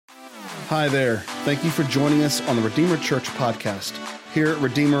Hi there. Thank you for joining us on the Redeemer Church podcast. Here at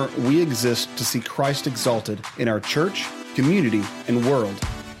Redeemer, we exist to see Christ exalted in our church, community, and world.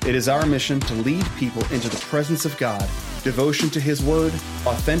 It is our mission to lead people into the presence of God, devotion to His Word,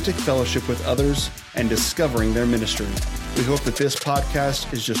 authentic fellowship with others, and discovering their ministry. We hope that this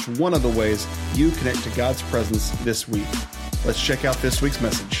podcast is just one of the ways you connect to God's presence this week. Let's check out this week's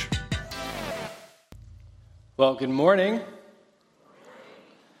message. Well, good morning.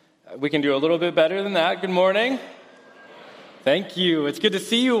 We can do a little bit better than that. Good morning. Thank you. It's good to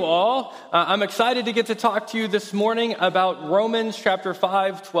see you all. I'm excited to get to talk to you this morning about Romans chapter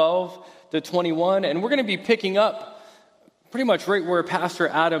 5, 12 to 21. And we're going to be picking up pretty much right where Pastor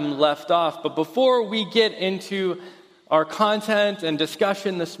Adam left off. But before we get into our content and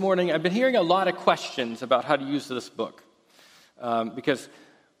discussion this morning, I've been hearing a lot of questions about how to use this book. Because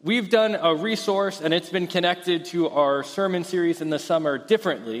we've done a resource and it's been connected to our sermon series in the summer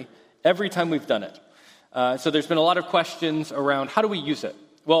differently every time we've done it. So there's been a lot of questions around how do we use it?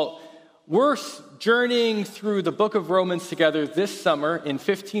 Well, we're journeying through the book of Romans together this summer in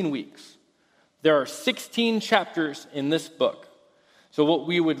 15 weeks. There are 16 chapters in this book. So what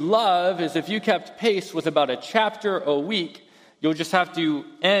we would love is if you kept pace with about a chapter a week, you'll just have to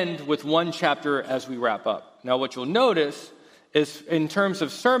end with one chapter as we wrap up. Now what you'll notice is in terms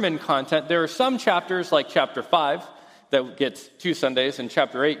of sermon content, there are some chapters like chapter 5 that gets 2 Sundays, and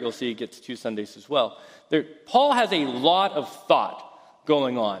chapter 8 you'll see gets 2 Sundays as well. Paul has a lot of thought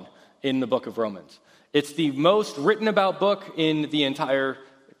going on in the book of Romans. It's the most written about book in the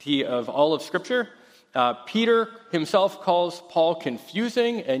entirety of all of Scripture. Peter himself calls Paul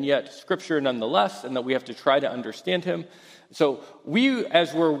confusing and yet Scripture nonetheless, and that we have to try to understand him. So we,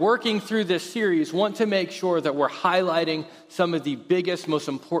 as we're working through this series, want to make sure that we're highlighting some of the biggest, most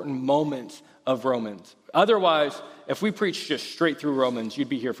important moments of Romans. Otherwise, if we preach just straight through Romans, you'd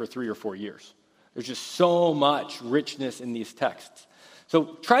be here for 3 or 4 years. There's just so much richness in these texts.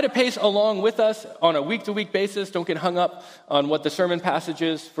 So try to pace along with us on a week-to-week basis. Don't get hung up on what the sermon passage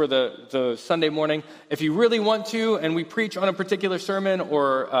is for the Sunday morning. If you really want to, and we preach on a particular sermon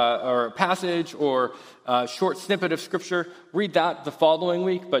or a passage or a short snippet of Scripture, read that the following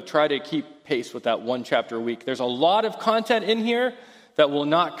week, but try to keep pace with that one chapter a week. There's a lot of content in here that will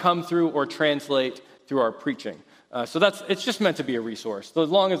not come through or translate through our preaching. So it's just meant to be a resource. The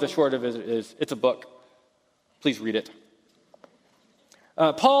long and the short of it is it's a book. Please read it.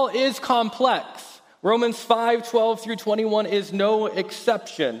 Paul is complex. Romans 5, 12 through 21 is no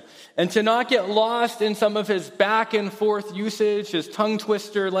exception. And to not get lost in some of his back and forth usage, his tongue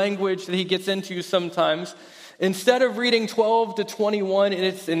twister language that he gets into sometimes, instead of reading 12 to 21 in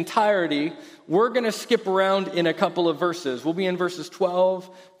its entirety, we're going to skip around in a couple of verses. We'll be in verses 12,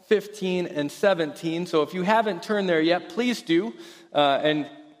 15, and 17. So if you haven't turned there yet, please do. And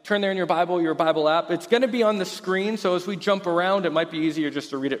turn there in your Bible app. It's going to be on the screen, so as we jump around, it might be easier just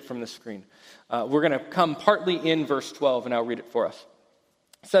to read it from the screen. We're going to come partly in verse 12, and I'll read it for us.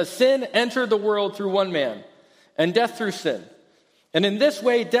 It says, "Sin entered the world through one man, and death through sin. And in this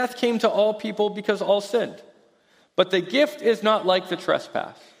way, death came to all people because all sinned. But the gift is not like the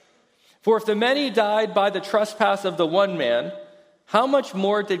trespass. For if the many died by the trespass of the one man, how much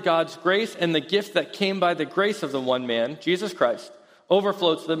more did God's grace and the gift that came by the grace of the one man, Jesus Christ,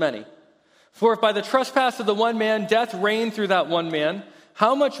 overflow to the many? For if by the trespass of the one man death reigned through that one man,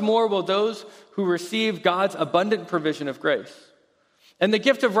 how much more will those who receive God's abundant provision of grace and the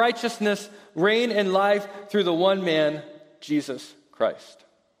gift of righteousness reign in life through the one man, Jesus Christ?"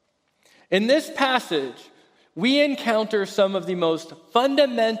 In this passage, we encounter some of the most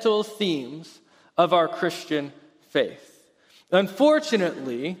fundamental themes of our Christian faith.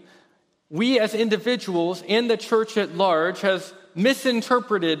 Unfortunately, we as individuals and the church at large has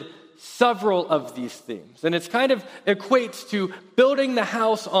misinterpreted several of these themes. And it's kind of equates to building the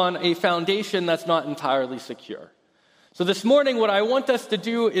house on a foundation that's not entirely secure. So this morning, what I want us to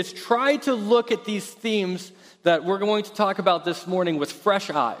do is try to look at these themes that we're going to talk about this morning with fresh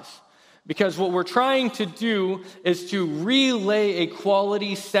eyes. Because what we're trying to do is to relay a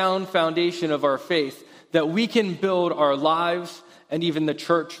quality, sound foundation of our faith that we can build our lives and even the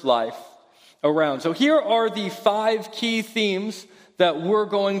church life around. So here are the 5 key themes that we're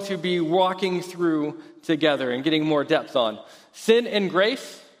going to be walking through together and getting more depth on. Sin and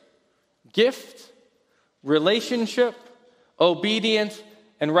grace, gift, relationship, obedience,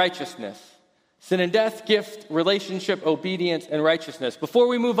 and righteousness. Sin and death, gift, relationship, obedience, and righteousness. Before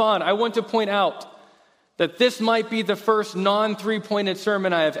we move on, I want to point out that this might be the first non-3-pointed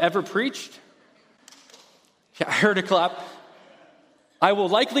sermon I have ever preached. Yeah, I heard a clap. I will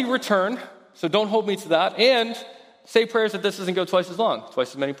likely return, so don't hold me to that. And say prayers that this doesn't go twice as long.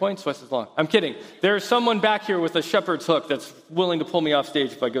 Twice as many points, twice as long. I'm kidding. There's someone back here with a shepherd's hook that's willing to pull me off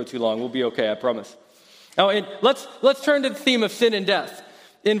stage if I go too long. We'll be okay, I promise. Now, let's turn to the theme of sin and death.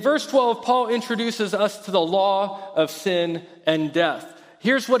 In verse 12, Paul introduces us to the law of sin and death.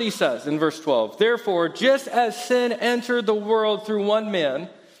 Here's what he says in verse 12. Therefore, just as sin entered the world through one man,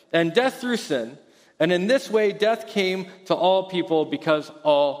 and death through sin, and in this way death came to all people because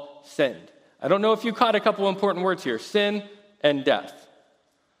all sinned. I don't know if you caught a couple important words here, sin and death.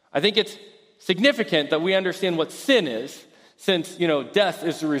 I think it's significant that we understand what sin is, since, death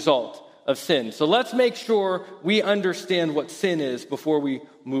is the result of sin. So let's make sure we understand what sin is before we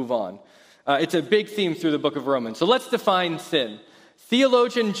move on. It's a big theme through the book of Romans. So let's define sin.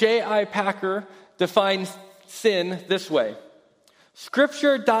 Theologian J.I. Packer defines sin this way.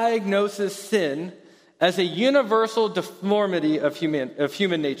 Scripture diagnoses sin as a universal deformity of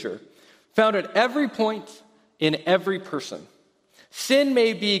human nature, found at every point in every person. Sin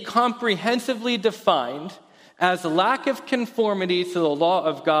may be comprehensively defined as lack of conformity to the law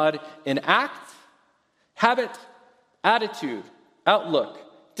of God in act, habit, attitude, outlook,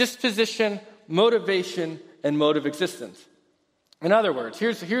 disposition, motivation, and mode of existence. In other words,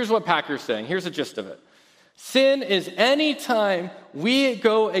 here's what Packer's saying. Here's the gist of it. Sin is any time we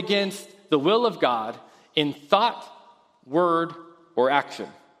go against the will of God in thought, word, or action.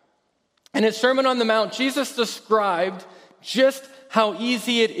 In his Sermon on the Mount, Jesus described just how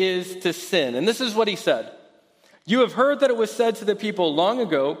easy it is to sin. And this is what he said. You have heard that it was said to the people long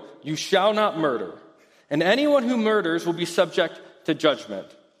ago, you shall not murder. And anyone who murders will be subject to judgment.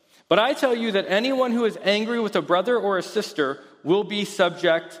 But I tell you that anyone who is angry with a brother or a sister will be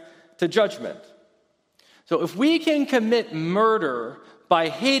subject to judgment. So if we can commit murder by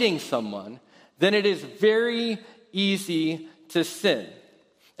hating someone, then it is very easy to sin.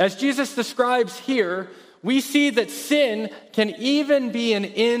 As Jesus describes here, we see that sin can even be an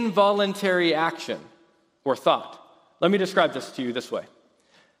involuntary action or thought. Let me describe this to you this way.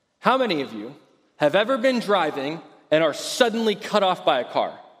 How many of you have ever been driving and are suddenly cut off by a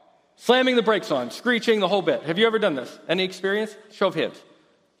car? Slamming the brakes on, screeching, the whole bit. Have you ever done this? Any experience? Show of hands.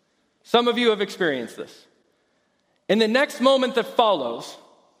 Some of you have experienced this. In the next moment that follows,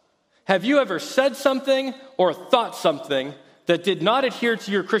 have you ever said something or thought something that did not adhere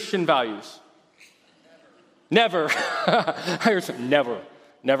to your Christian values? Never.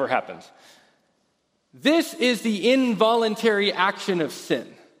 Never happens. This is the involuntary action of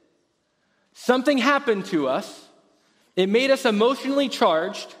sin. Something happened to us. It made us emotionally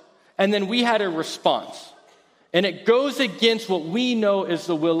charged, and then we had a response. And it goes against what we know is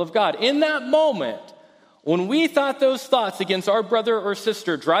the will of God. In that moment, when we thought those thoughts against our brother or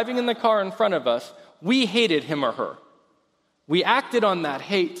sister driving in the car in front of us, we hated him or her. We acted on that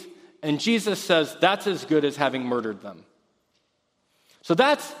hate, and Jesus says that's as good as having murdered them. So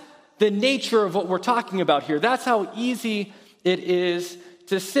that's the nature of what we're talking about here. That's how easy it is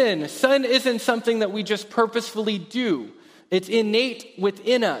to sin. Sin isn't something that we just purposefully do. It's innate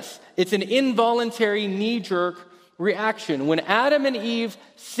within us. It's an involuntary knee-jerk reaction. When Adam and Eve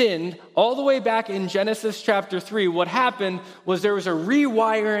sinned, all the way back in Genesis chapter 3, what happened was there was a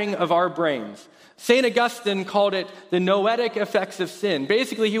rewiring of our brains. St. Augustine called it the noetic effects of sin.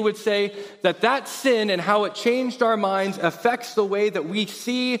 Basically, he would say that sin and how it changed our minds affects the way that we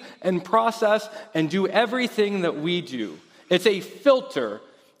see and process and do everything that we do. It's a filter.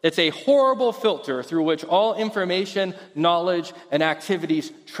 It's a horrible filter through which all information, knowledge, and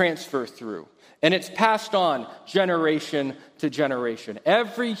activities transfer through. And it's passed on generation to generation.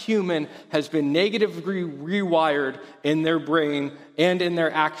 Every human has been negatively rewired in their brain and in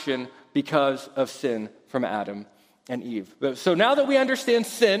their action because of sin from Adam and Eve. So now that we understand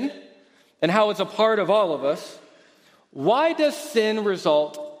sin and how it's a part of all of us, why does sin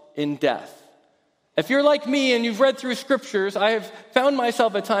result in death? If you're like me and you've read through scriptures, I have found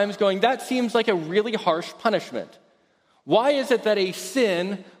myself at times going, that seems like a really harsh punishment. Why is it that a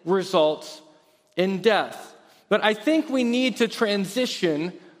sin results in death? But I think we need to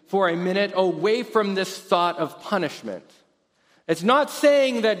transition for a minute away from this thought of punishment. It's not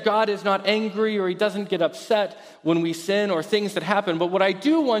saying that God is not angry or he doesn't get upset when we sin or things that happen, but what I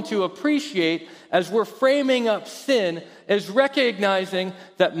do want to appreciate as we're framing up sin is recognizing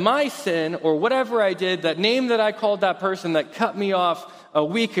that my sin or whatever I did, that name that I called that person that cut me off a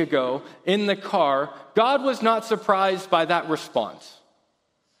week ago in the car, God was not surprised by that response.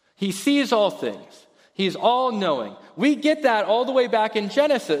 He sees all things. He's all-knowing. We get that all the way back in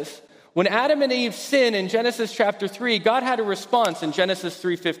Genesis. When Adam and Eve sinned in Genesis chapter 3, God had a response in Genesis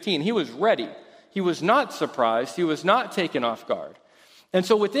 3:15. He was ready. He was not surprised. He was not taken off guard. And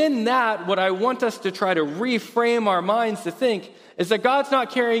so within that, what I want us to try to reframe our minds to think is that God's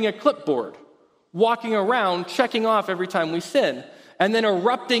not carrying a clipboard, walking around, checking off every time we sin, and then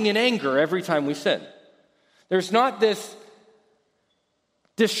erupting in anger every time we sin. There's not this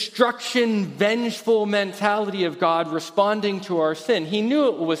destruction, vengeful mentality of God responding to our sin. He knew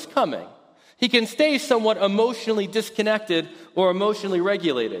it was coming. He can stay somewhat emotionally disconnected or emotionally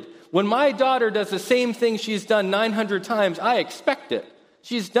regulated. When my daughter does the same thing she's done 900 times, I expect it.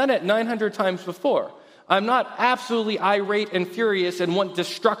 She's done it 900 times before. I'm not absolutely irate and furious and want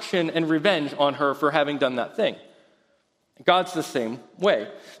destruction and revenge on her for having done that thing. God's the same way.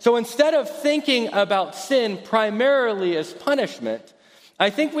 So instead of thinking about sin primarily as punishment,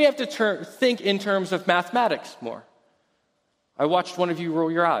 I think we have to think in terms of mathematics more. I watched one of you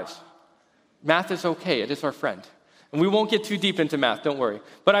roll your eyes. Math is okay. It is our friend. And we won't get too deep into math, don't worry.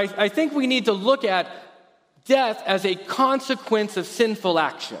 But I think we need to look at death as a consequence of sinful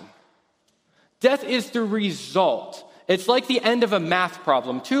action. Death is the result. It's like the end of a math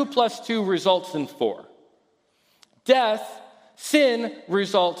problem. 2 + 2 results in 4. Sin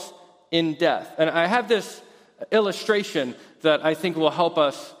results in death. And I have this illustration that I think will help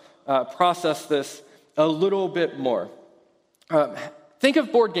us process this a little bit more. Think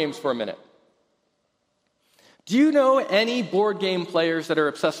of board games for a minute. Do you know any board game players that are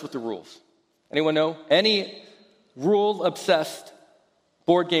obsessed with the rules? Anyone know? Any rule-obsessed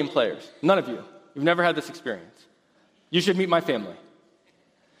board game players? None of you. You've never had this experience. You should meet my family.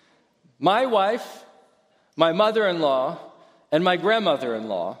 My wife, my mother-in-law, and my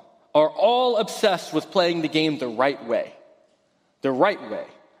grandmother-in-law are all obsessed with playing the game the right way. The right way.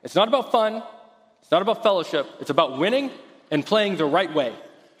 It's not about fun. It's not about fellowship. It's about winning and playing the right way.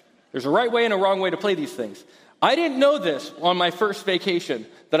 There's a right way and a wrong way to play these things. I didn't know this on my first vacation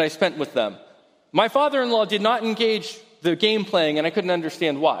that I spent with them. My father-in-law did not engage the game playing, and I couldn't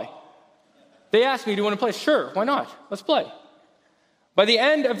understand why. They asked me, do you want to play? Sure, why not? Let's play. By the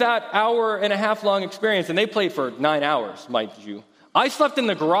end of that hour-and-a-half long experience, and they played for 9 hours, mind you, I slept in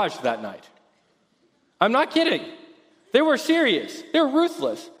the garage that night. I'm not kidding. They were serious. They were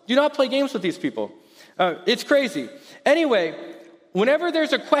ruthless. Do not play games with these people. It's crazy. Anyway, whenever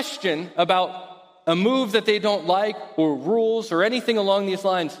there's a question about a move that they don't like or rules or anything along these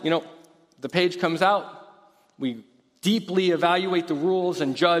lines, the page comes out. We deeply evaluate the rules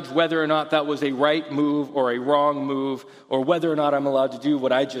and judge whether or not that was a right move or a wrong move or whether or not I'm allowed to do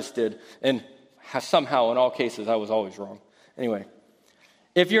what I just did. And somehow, in all cases, I was always wrong. Anyway,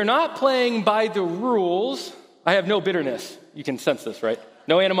 if you're not playing by the rules, I have no bitterness. You can sense this, right?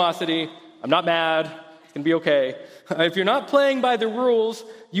 No animosity. I'm not mad. It's going to be okay. If you're not playing by the rules,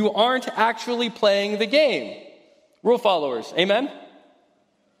 you aren't actually playing the game. Rule followers, amen?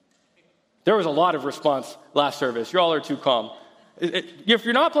 There was a lot of response last service. You all are too calm. If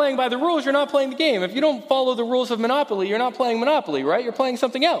you're not playing by the rules, you're not playing the game. If you don't follow the rules of Monopoly, you're not playing Monopoly, right? You're playing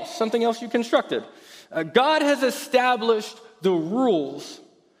something else you constructed. God has established the rules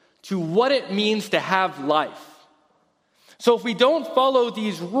to what it means to have life. So if we don't follow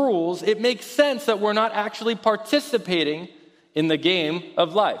these rules, it makes sense that we're not actually participating in the game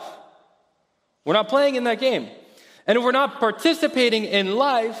of life. We're not playing in that game. And if we're not participating in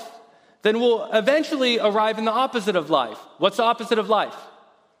life, then we'll eventually arrive in the opposite of life. What's the opposite of life?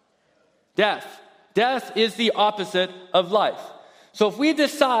 Death. Death is the opposite of life. So if we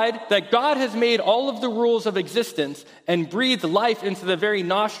decide that God has made all of the rules of existence and breathed life into the very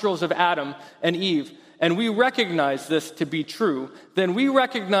nostrils of Adam and Eve, and we recognize this to be true, then we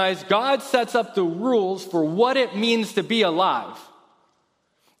recognize God sets up the rules for what it means to be alive.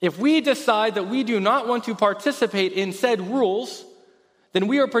 If we decide that we do not want to participate in said rules, then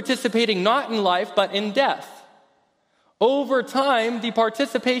we are participating not in life, but in death. Over time, the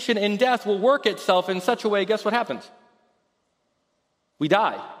participation in death will work itself in such a way, guess what happens? We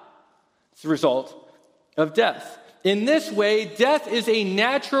die. It's the result of death. In this way, death is a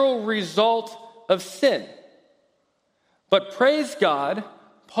natural result of sin. But praise God,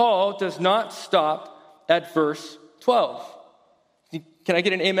 Paul does not stop at verse 12. Can I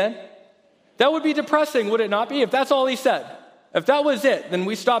get an amen? That would be depressing, would it not be, if that's all he said? If that was it, then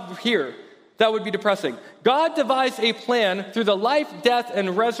we stop here. That would be depressing. God devised a plan through the life, death,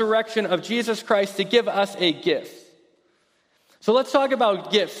 and resurrection of Jesus Christ to give us a gift. So let's talk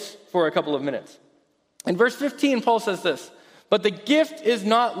about gifts for a couple of minutes. In verse 15, Paul says this, "But the gift is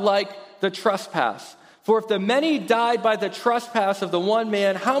not like the trespass. For if the many died by the trespass of the one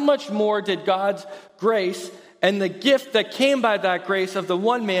man, how much more did God's grace and the gift that came by that grace of the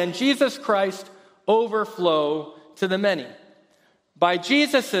one man, Jesus Christ, overflow to the many?" By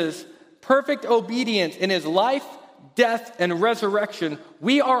Jesus' perfect obedience in his life, death, and resurrection,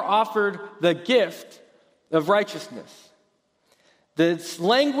 we are offered the gift of righteousness. This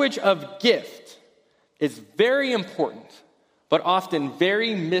language of gift is very important, but often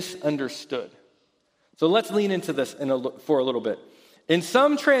very misunderstood. So let's lean into this for a little bit. In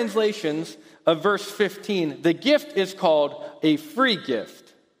some translations of verse 15, the gift is called a free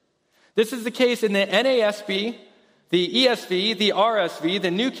gift. This is the case in the NASB, the ESV, the RSV,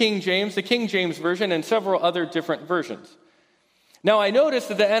 the New King James, the King James Version, and several other different versions. Now, I noticed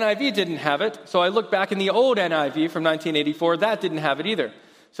that the NIV didn't have it, so I looked back in the old NIV from 1984. That didn't have it either.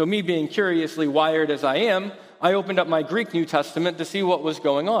 So me being curiously wired as I am, I opened up my Greek New Testament to see what was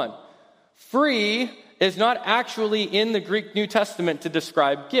going on. Free is not actually in the Greek New Testament to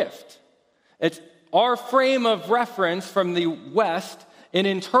describe gift. It's our frame of reference from the West in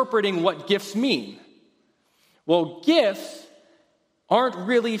interpreting what gifts mean. Well, gifts aren't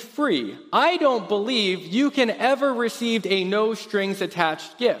really free. I don't believe you can ever receive a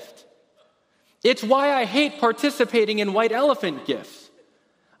no-strings-attached gift. It's why I hate participating in white elephant gifts.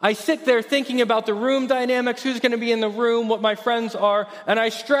 I sit there thinking about the room dynamics, who's going to be in the room, what my friends are, and I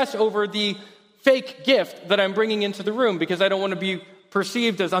stress over the fake gift that I'm bringing into the room because I don't want to be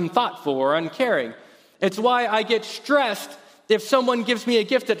perceived as unthoughtful or uncaring. It's why I get stressed if someone gives me a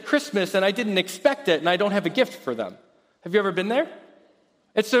gift at Christmas and I didn't expect it and I don't have a gift for them. Have you ever been there?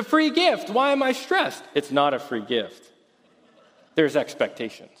 It's a free gift. Why am I stressed? It's not a free gift. There's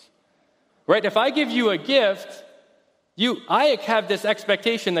expectations. Right? If I give you a gift, I have this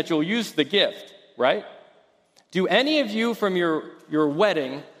expectation that you'll use the gift, right? Do any of you from your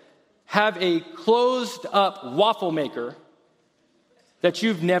wedding have a closed-up waffle maker that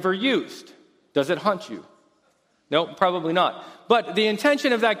you've never used? Does it haunt you? No, probably not. But the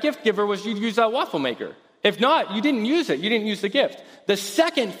intention of that gift giver was you'd use that waffle maker. If not, you didn't use it. You didn't use the gift. The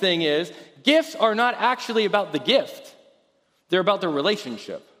second thing is, gifts are not actually about the gift. They're about the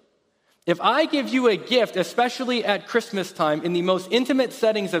relationship. If I give you a gift, especially at Christmas time, in the most intimate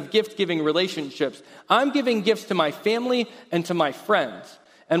settings of gift-giving relationships, I'm giving gifts to my family and to my friends.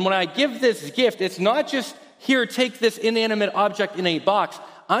 And when I give this gift, it's not just, here, take this inanimate object in a box.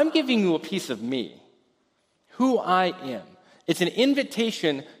 I'm giving you a piece of me, who I am. It's an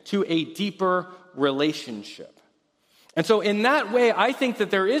invitation to a deeper relationship. And so in that way, I think that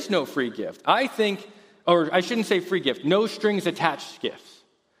there is no free gift. I shouldn't say free gift, no strings attached gifts.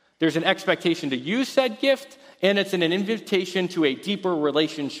 There's an expectation to use said gift, and it's an invitation to a deeper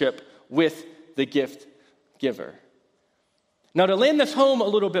relationship with the gift giver. Now, to land this home a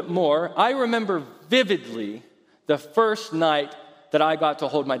little bit more, I remember vividly the first night that I got to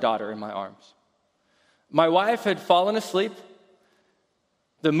hold my daughter in my arms. My wife had fallen asleep.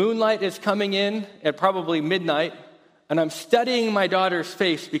 The moonlight is coming in at probably midnight, and I'm studying my daughter's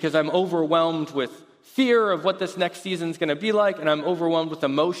face because I'm overwhelmed with fear of what this next season is going to be like, and I'm overwhelmed with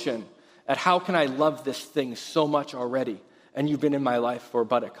emotion at how can I love this thing so much already, and you've been in my life for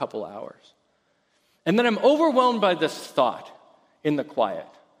but a couple hours. And then I'm overwhelmed by this thought in the quiet.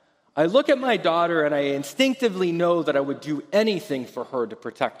 I look at my daughter, and I instinctively know that I would do anything for her to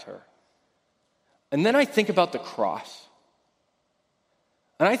protect her. And then I think about the cross.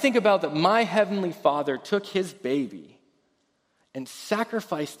 And I think about that my Heavenly Father took his baby and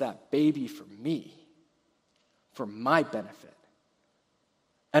sacrificed that baby for me, for my benefit.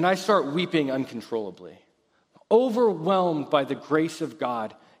 And I start weeping uncontrollably, overwhelmed by the grace of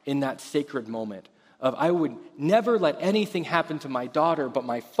God in that sacred moment of I would never let anything happen to my daughter, but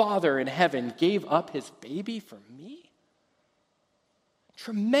my Father in heaven gave up his baby for me.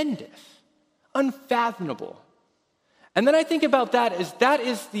 Tremendous, unfathomable. And then I think about that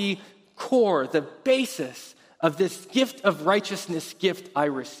is the core, the basis of this gift of righteousness gift I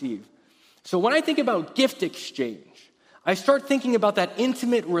receive. So when I think about gift exchange, I start thinking about that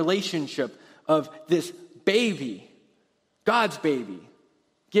intimate relationship of this baby, God's baby,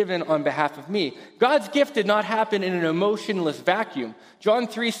 given on behalf of me. God's gift did not happen in an emotionless vacuum. John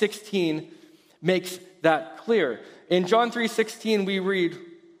 3:16 makes that clear. In John 3:16 we read,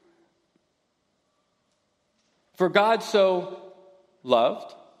 "For God so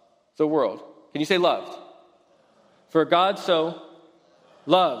loved the world." Can you say loved? For God so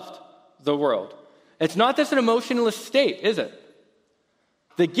loved the world. It's not just an emotionless state, is it?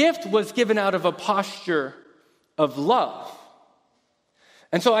 The gift was given out of a posture of love.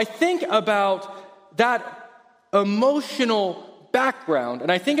 And so I think about that emotional background, and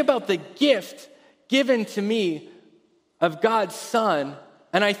I think about the gift given to me of God's Son,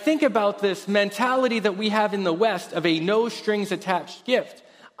 and I think about this mentality that we have in the West of a no strings attached gift.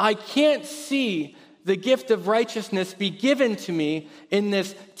 I can't see the gift of righteousness be given to me in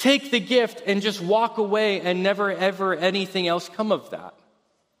this take the gift and just walk away and never ever anything else come of that.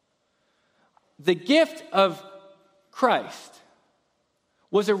 The gift of Christ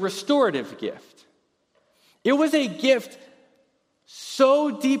was a restorative gift. It was a gift so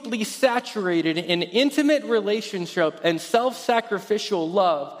deeply saturated in intimate relationship and self-sacrificial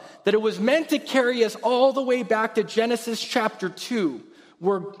love that it was meant to carry us all the way back to Genesis chapter 2,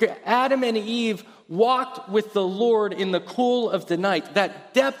 where Adam and Eve walked with the Lord in the cool of the night.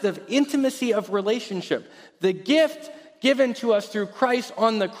 That depth of intimacy of relationship. The gift given to us through Christ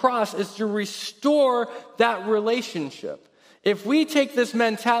on the cross is to restore that relationship. If we take this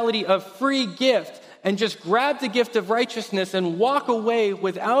mentality of free gift and just grab the gift of righteousness and walk away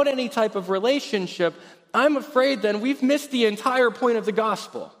without any type of relationship, I'm afraid then we've missed the entire point of the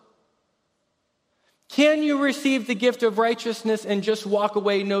gospel. Can you receive the gift of righteousness and just walk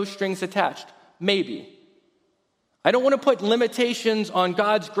away, no strings attached? Maybe. I don't want to put limitations on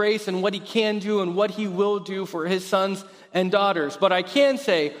God's grace and what he can do and what he will do for his sons and daughters, but I can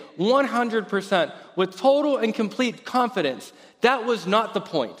say 100% with total and complete confidence, that was not the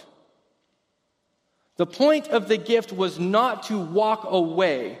point. The point of the gift was not to walk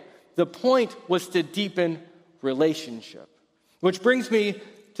away. The point was to deepen relationship. Which brings me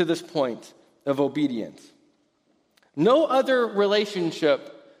to this point of obedience. No other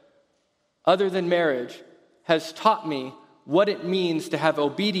relationship other than marriage has taught me what it means to have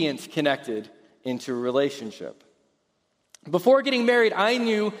obedience connected into a relationship. Before getting married, I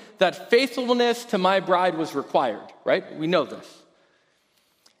knew that faithfulness to my bride was required, right? We know this.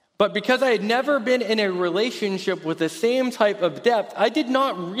 But because I had never been in a relationship with the same type of depth, I did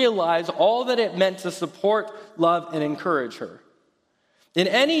not realize all that it meant to support, love, and encourage her. In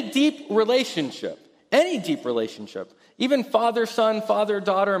any deep relationship, even father-son,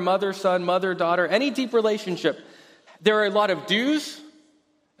 father-daughter, mother-son, mother-daughter, any deep relationship, there are a lot of do's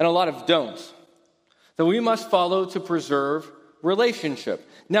and a lot of don'ts that we must follow to preserve relationship.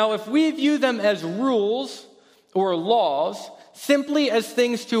 Now, if we view them as rules or laws, simply as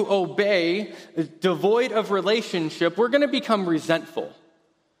things to obey, devoid of relationship, we're going to become resentful.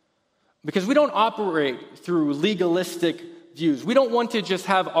 Because we don't operate through legalistic views. We don't want to just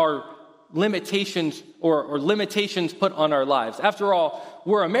have our limitations or limitations put on our lives. After all,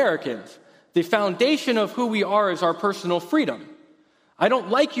 we're Americans. The foundation of who we are is our personal freedom. I don't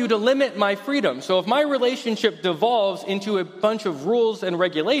like you to limit my freedom. So if my relationship devolves into a bunch of rules and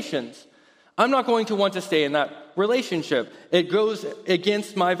regulations, I'm not going to want to stay in that relationship. It goes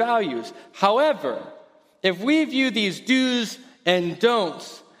against my values. However, if we view these do's and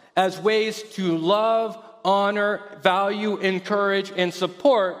don'ts as ways to love, honor, value, encourage, and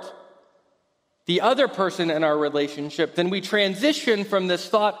support the other person in our relationship, then we transition from this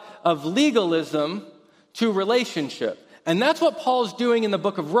thought of legalism to relationship. And that's what Paul's doing in the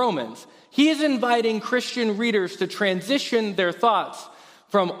book of Romans. He is inviting Christian readers to transition their thoughts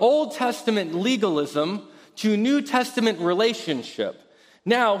from Old Testament legalism to New Testament relationship.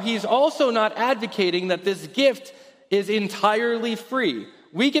 Now, he's also not advocating that this gift is entirely free.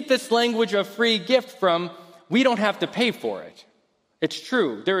 We get this language of free gift from, we don't have to pay for it. It's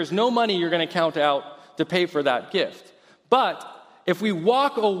true. There is no money you're going to count out to pay for that gift. But if we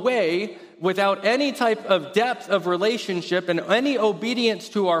walk away without any type of depth of relationship and any obedience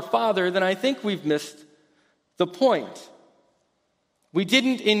to our Father, then I think we've missed the point. We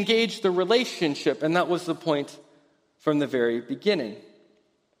didn't engage the relationship, and that was the point from the very beginning.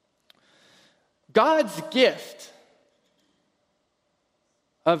 God's gift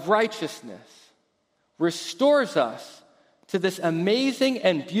of righteousness restores us to this amazing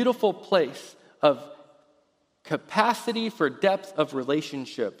and beautiful place of capacity for depth of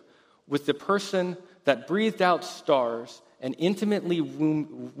relationship with the person that breathed out stars and intimately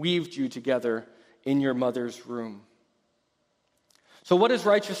weaved you together in your mother's womb. So what does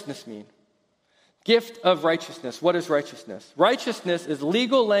righteousness mean? Gift of righteousness. What is righteousness? Righteousness is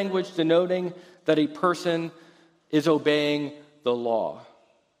legal language denoting that a person is obeying the law.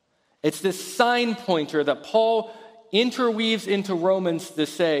 It's this sign pointer that Paul interweaves into Romans to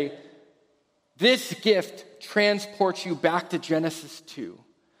say, this gift transports you back to Genesis 2.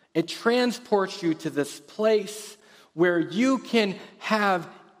 It transports you to this place where you can have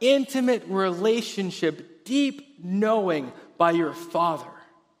intimate relationship, deep knowing by your Father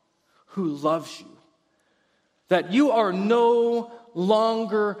who loves you. That you are no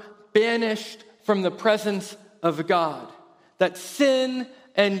longer banished from the presence of God. That sin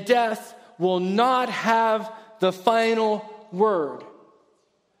and death will not have the final word.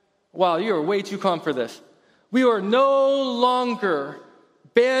 Wow, you are way too calm for this. We are no longer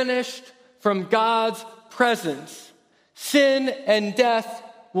banished from God's presence. Sin and death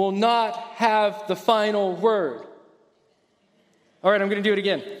will not have the final word. All right, I'm going to do it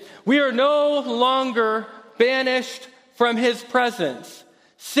again. We are no longer banished from his presence.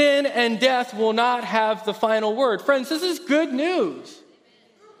 Sin and death will not have the final word. Friends, this is good news.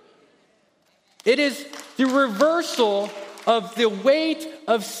 It is the reversal of the weight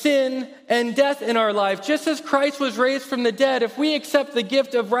of sin and death in our life. Just as Christ was raised from the dead, if we accept the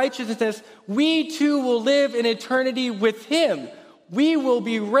gift of righteousness, we too will live in eternity with him. We will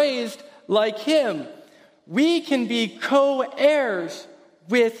be raised like him. We can be co-heirs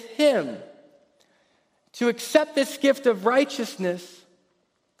with him. To accept this gift of righteousness,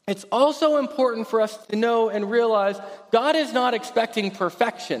 it's also important for us to know and realize God is not expecting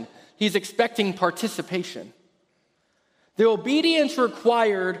perfection. He's expecting participation. The obedience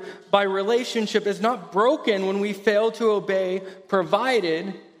required by relationship is not broken when we fail to obey,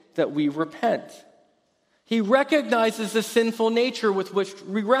 provided that we repent. He recognizes the sinful nature with which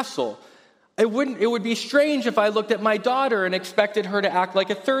we wrestle. It would be strange if I looked at my daughter and expected her to act like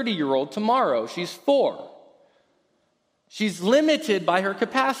a 30-year-old tomorrow. She's 4. She's limited by her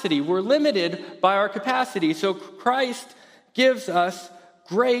capacity. We're limited by our capacity. So Christ gives us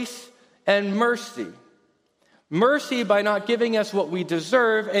grace and mercy. Mercy by not giving us what we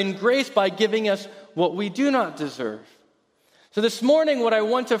deserve, and grace by giving us what we do not deserve. So this morning, what I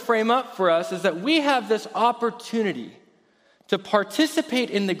want to frame up for us is that we have this opportunity to participate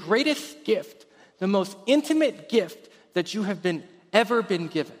in the greatest gift, the most intimate gift that you have ever been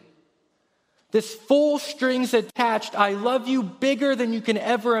given. This full strings attached, I love you bigger than you can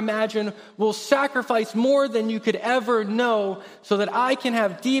ever imagine, will sacrifice more than you could ever know so that I can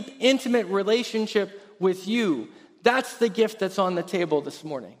have deep, intimate relationship with you. That's the gift that's on the table this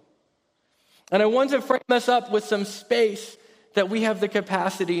morning. And I want to frame us up with some space that we have the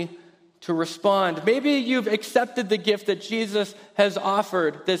capacity to respond. Maybe you've accepted the gift that Jesus has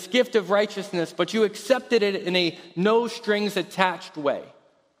offered, this gift of righteousness, but you accepted it in a no strings attached way.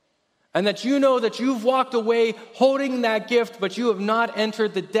 And that you know that you've walked away holding that gift, but you have not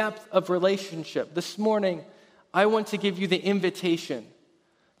entered the depth of relationship. This morning, I want to give you the invitation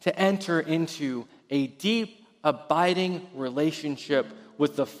to enter into a deep, abiding relationship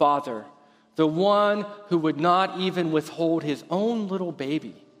with the Father, the one who would not even withhold his own little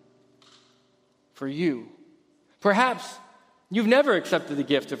baby for you. Perhaps you've never accepted the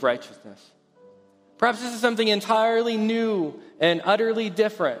gift of righteousness. Perhaps this is something entirely new and utterly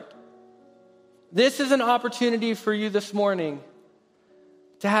different. This is an opportunity for you this morning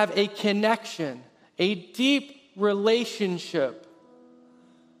to have a connection, a deep relationship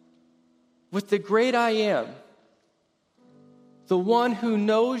with the great I am, the one who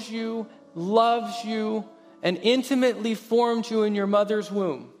knows you, loves you, and intimately formed you in your mother's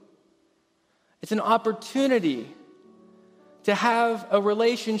womb. It's an opportunity to have a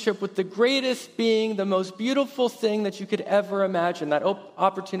relationship with the greatest being, the most beautiful thing that you could ever imagine. That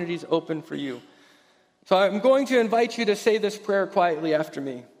opportunity is open for you. So I'm going to invite you to say this prayer quietly after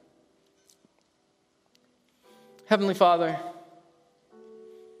me. Heavenly Father,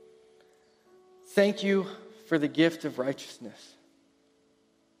 thank you for the gift of righteousness.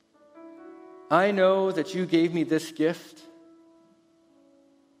 I know that you gave me this gift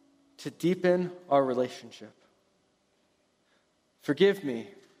to deepen our relationship. Forgive me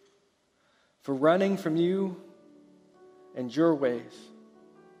for running from you and your ways.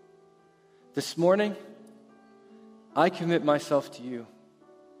 This morning, I commit myself to you.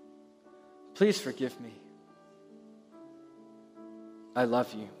 Please forgive me. I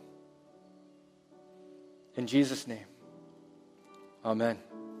love you. In Jesus' name, amen.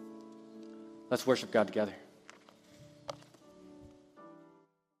 Let's worship God together.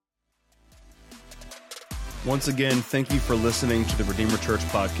 Once again, thank you for listening to the Redeemer Church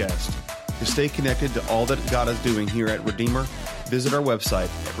podcast. To stay connected to all that God is doing here at Redeemer, visit our website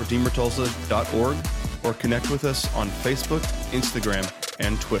at redeemertulsa.org or connect with us on Facebook, Instagram,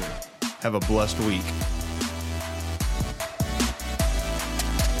 and Twitter. Have a blessed week.